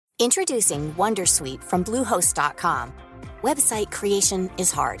Introducing Wondersuite from Bluehost.com. Website creation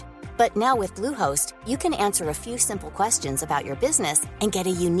is hard, but now with Bluehost, you can answer a few simple questions about your business and get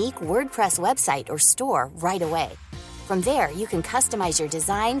a unique WordPress website or store right away. From there, you can customize your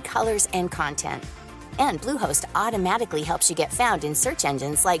design, colors, and content. And Bluehost automatically helps you get found in search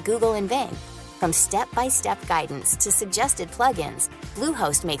engines like Google and Bing. From step-by-step guidance to suggested plugins,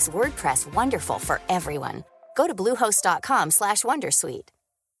 Bluehost makes WordPress wonderful for everyone. Go to bluehost.com/wondersuite.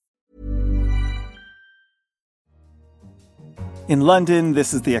 In London,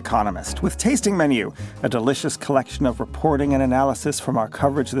 this is The Economist, with Tasting Menu, a delicious collection of reporting and analysis from our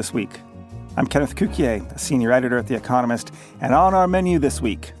coverage this week. I'm Kenneth Cukier, a senior editor at The Economist, and on our menu this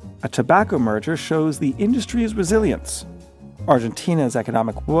week, a tobacco merger shows the industry's resilience. Argentina's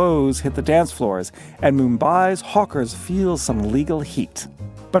economic woes hit the dance floors, and Mumbai's hawkers feel some legal heat.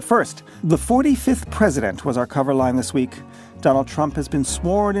 But first, the 45th president was our cover line this week. Donald Trump has been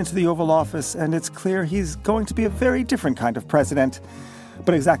sworn into the Oval Office, and it's clear he's going to be a very different kind of president.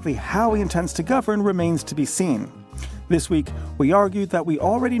 But exactly how he intends to govern remains to be seen. This week, we argued that we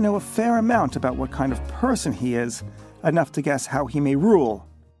already know a fair amount about what kind of person he is, enough to guess how he may rule.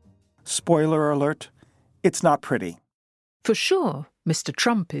 Spoiler alert, it's not pretty. For sure, Mr.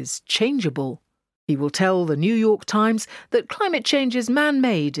 Trump is changeable. He will tell the New York Times that climate change is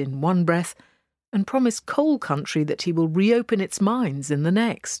man-made in one breath and promise coal country that he will reopen its mines in the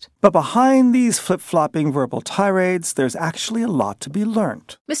next. But behind these flip-flopping verbal tirades, there's actually a lot to be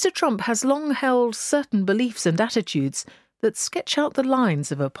learnt. Mr. Trump has long held certain beliefs and attitudes that sketch out the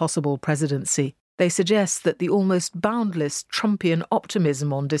lines of a possible presidency. They suggest that the almost boundless Trumpian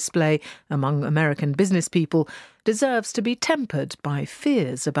optimism on display among American business people deserves to be tempered by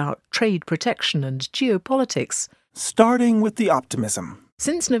fears about trade protection and geopolitics. Starting with the optimism.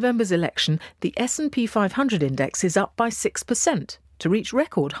 Since November's election, the S&P 500 index is up by 6% to reach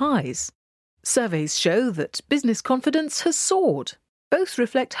record highs. Surveys show that business confidence has soared. Both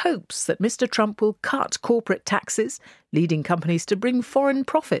reflect hopes that Mr. Trump will cut corporate taxes, leading companies to bring foreign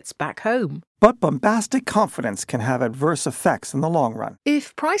profits back home. But bombastic confidence can have adverse effects in the long run.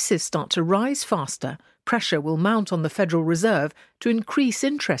 If prices start to rise faster, pressure will mount on the Federal Reserve to increase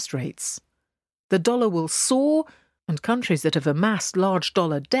interest rates. The dollar will soar, and countries that have amassed large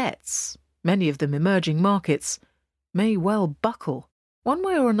dollar debts, many of them emerging markets, may well buckle. One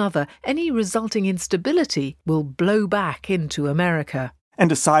way or another, any resulting instability will blow back into America.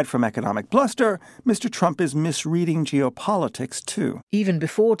 And aside from economic bluster, Mr. Trump is misreading geopolitics too. Even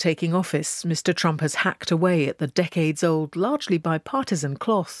before taking office, Mr. Trump has hacked away at the decades-old, largely bipartisan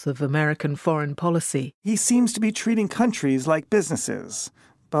cloth of American foreign policy. He seems to be treating countries like businesses.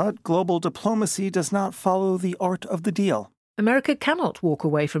 But global diplomacy does not follow the art of the deal. America cannot walk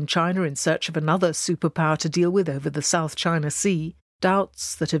away from China in search of another superpower to deal with over the South China Sea.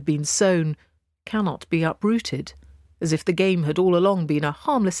 Doubts that have been sown cannot be uprooted, as if the game had all along been a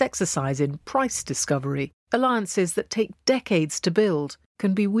harmless exercise in price discovery. Alliances that take decades to build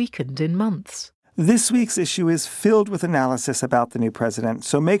can be weakened in months. This week's issue is filled with analysis about the new president,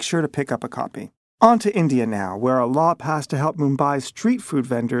 so make sure to pick up a copy. On to India now, where a law passed to help Mumbai's street food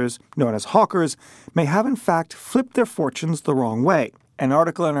vendors, known as hawkers, may have in fact flipped their fortunes the wrong way. An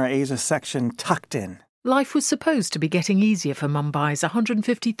article in our Asia section tucked in. Life was supposed to be getting easier for Mumbai's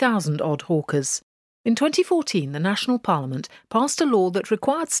 150,000-odd hawkers. In 2014, the National Parliament passed a law that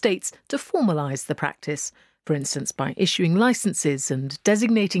required states to formalise the practice, for instance by issuing licences and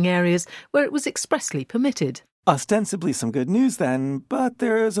designating areas where it was expressly permitted. Ostensibly some good news then, but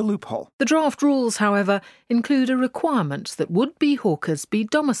there is a loophole. The draft rules, however, include a requirement that would-be hawkers be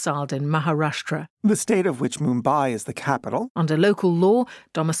domiciled in Maharashtra, the state of which Mumbai is the capital. Under local law,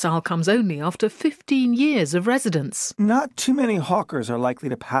 domicile comes only after 15 years of residence. Not too many hawkers are likely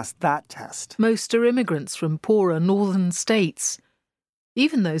to pass that test. Most are immigrants from poorer northern states.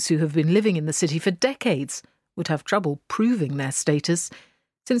 Even those who have been living in the city for decades would have trouble proving their status,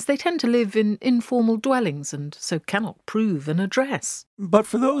 since they tend to live in informal dwellings and so cannot prove an address. But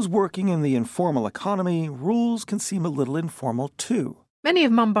for those working in the informal economy, rules can seem a little informal too. Many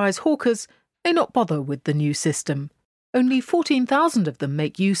of Mumbai's hawkers may not bother with the new system. Only 14,000 of them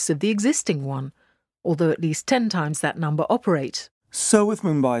make use of the existing one, although at least 10 times that number operate. So with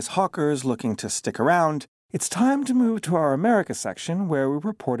Mumbai's hawkers looking to stick around, it's time to move to our America section, where we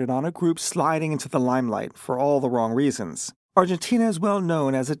reported on a group sliding into the limelight for all the wrong reasons. Argentina is well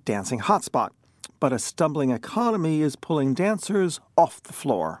known as a dancing hotspot, but a stumbling economy is pulling dancers off the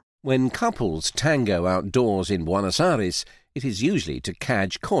floor. When couples tango outdoors in Buenos Aires, it is usually to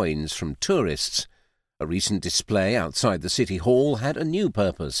cadge coins from tourists. A recent display outside the city hall had a new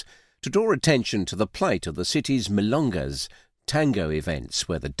purpose, to draw attention to the plight of the city's milongas, tango events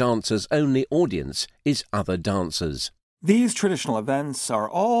where the dancer's only audience is other dancers. These traditional events are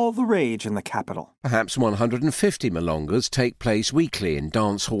all the rage in the capital. Perhaps 150 milongas take place weekly in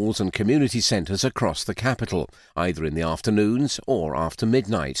dance halls and community centres across the capital, either in the afternoons or after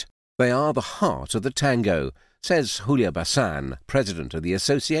midnight. They are the heart of the tango, says Julia Bassan, president of the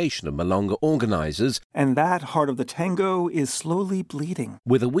Association of Milonga Organisers. And that heart of the tango is slowly bleeding.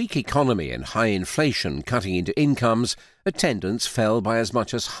 With a weak economy and high inflation cutting into incomes, attendance fell by as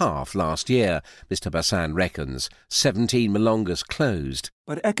much as half last year, Mr. Bassan reckons. 17 milongas closed.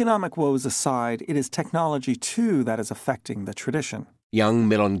 But economic woes aside, it is technology too that is affecting the tradition. Young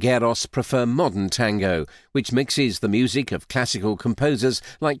milongueros prefer modern tango, which mixes the music of classical composers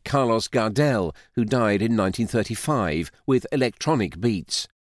like Carlos Gardel, who died in 1935, with electronic beats.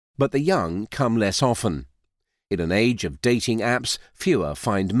 But the young come less often. In an age of dating apps, fewer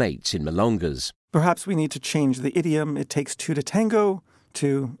find mates in milongas. Perhaps we need to change the idiom "it takes two to tango"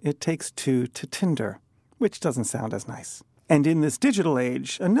 to "it takes two to Tinder," which doesn't sound as nice. And in this digital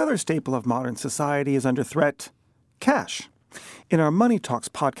age, another staple of modern society is under threat: cash. In our Money Talks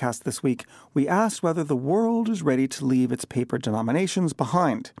podcast this week, we asked whether the world is ready to leave its paper denominations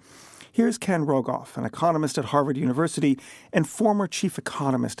behind. Here's Ken Rogoff, an economist at Harvard University and former chief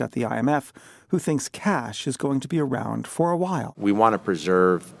economist at the IMF, who thinks cash is going to be around for a while. We want to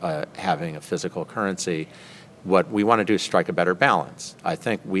preserve having a physical currency. What we want to do is strike a better balance. I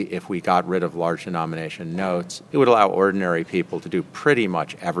think if we got rid of large denomination notes, it would allow ordinary people to do pretty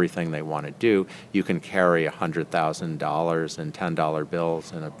much everything they want to do. You can carry $100,000 in $10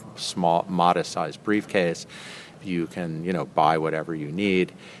 bills in a small, modest-sized briefcase. You can, buy whatever you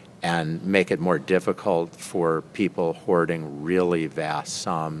need and make it more difficult for people hoarding really vast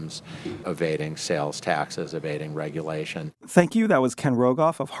sums, evading sales taxes, evading regulation. Thank you. That was Ken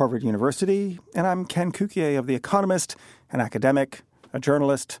Rogoff of Harvard University. And I'm Ken Cukier of The Economist, an academic, a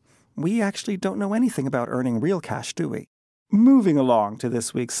journalist. We actually don't know anything about earning real cash, do we? Moving along to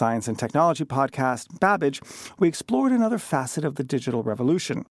this week's Science and Technology podcast, Babbage, we explored another facet of the digital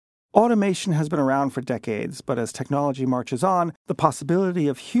revolution. Automation has been around for decades, but as technology marches on, the possibility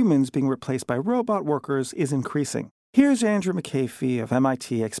of humans being replaced by robot workers is increasing. Here's Andrew McAfee of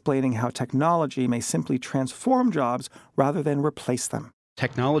MIT explaining how technology may simply transform jobs rather than replace them.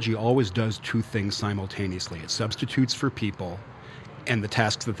 Technology always does two things simultaneously. It substitutes for people and the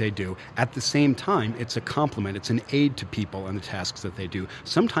tasks that they do. At the same time, it's a complement, it's an aid to people and the tasks that they do,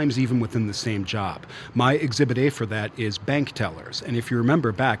 sometimes even within the same job. My exhibit A for that is bank tellers. And if you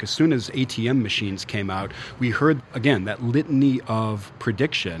remember back, as soon as ATM machines came out, we heard, again, that litany of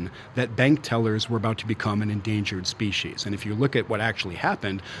prediction that bank tellers were about to become an endangered species. And if you look at what actually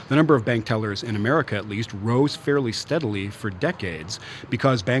happened, the number of bank tellers in America, at least, rose fairly steadily for decades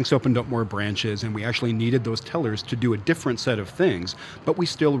because banks opened up more branches and we actually needed those tellers to do a different set of things. But we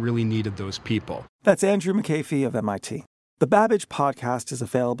still really needed those people. That's Andrew McAfee of MIT. The Babbage podcast is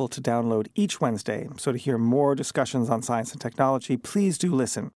available to download each Wednesday, so to hear more discussions on science and technology, please do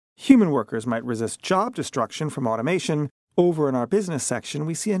listen. Human workers might resist job destruction from automation. Over in our business section,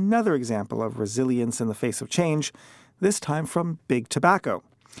 we see another example of resilience in the face of change, this time from Big Tobacco.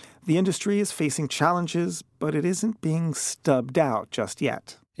 The industry is facing challenges, but it isn't being stubbed out just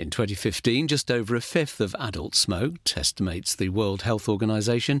yet. In 2015, just over a fifth of adults smoked, estimates the World Health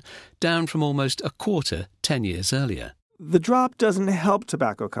Organization, down from almost a quarter 10 years earlier. The drop doesn't help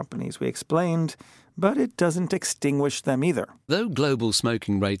tobacco companies, we explained, but it doesn't extinguish them either. Though global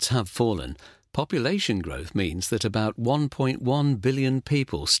smoking rates have fallen, population growth means that about 1.1 billion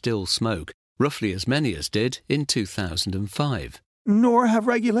people still smoke, roughly as many as did in 2005. Nor have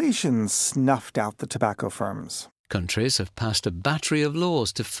regulations snuffed out the tobacco firms. Countries have passed a battery of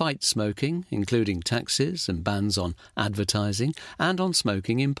laws to fight smoking, including taxes and bans on advertising and on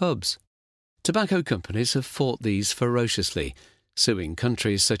smoking in pubs. Tobacco companies have fought these ferociously, suing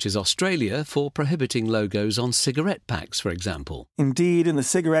countries such as Australia for prohibiting logos on cigarette packs, for example. Indeed, in the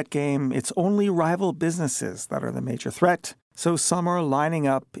cigarette game, it's only rival businesses that are the major threat, so some are lining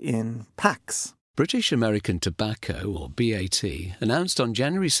up in packs. British American Tobacco, or BAT, announced on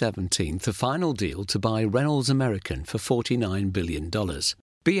January 17th a final deal to buy Reynolds American for $49 billion.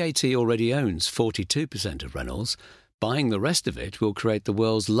 BAT already owns 42% of Reynolds. Buying the rest of it will create the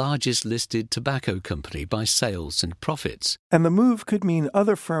world's largest listed tobacco company by sales and profits. And the move could mean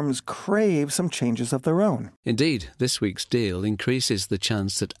other firms crave some changes of their own. Indeed, this week's deal increases the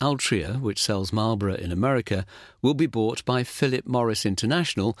chance that Altria, which sells Marlboro in America, will be bought by Philip Morris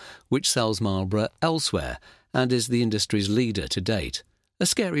International, which sells Marlboro elsewhere and is the industry's leader to date. A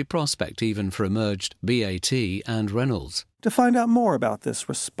scary prospect even for a merged BAT and Reynolds. To find out more about this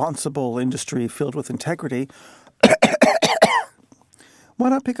responsible industry filled with integrity, why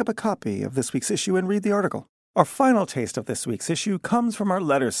not pick up a copy of this week's issue and read the article? Our final taste of this week's issue comes from our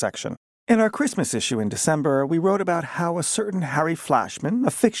letters section. In our Christmas issue in December, we wrote about how a certain Harry Flashman, a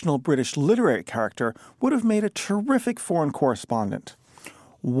fictional British literary character, would have made a terrific foreign correspondent.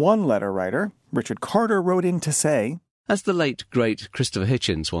 One letter writer, Richard Carter, wrote in to say, as the late, great Christopher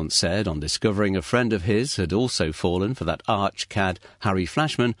Hitchens once said on discovering a friend of his had also fallen for that arch-cad Harry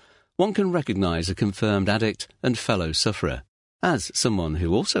Flashman, one can recognise a confirmed addict and fellow sufferer. As someone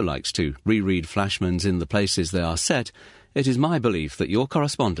who also likes to reread Flashmans in the places they are set, it is my belief that your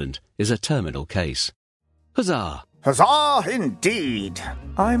correspondent is a terminal case. Huzzah! Huzzah, indeed!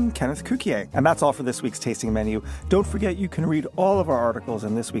 I'm Kenneth Cukier, and that's all for this week's Tasting Menu. Don't forget you can read all of our articles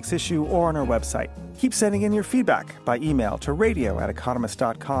in this week's issue or on our website. Keep sending in your feedback by email to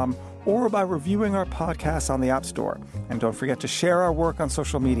radio@economist.com or by reviewing our podcasts on the App Store. And don't forget to share our work on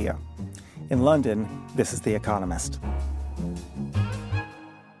social media. In London, this is The Economist.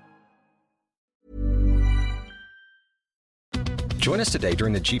 Join us today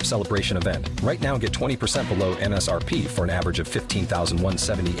during the Jeep Celebration event. Right now, get 20% below MSRP for an average of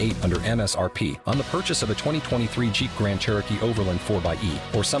 $15,178 under MSRP on the purchase of a 2023 Jeep Grand Cherokee Overland 4xE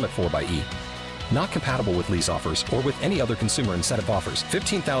or Summit 4xE. Not compatible with lease offers or with any other consumer incentive offers.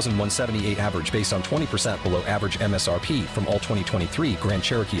 $15,178 average based on 20% below average MSRP from all 2023 Grand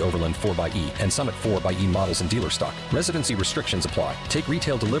Cherokee Overland 4xE and Summit 4xE models in dealer stock. Residency restrictions apply. Take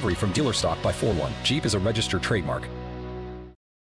retail delivery from dealer stock by 4/1. Jeep is a registered trademark.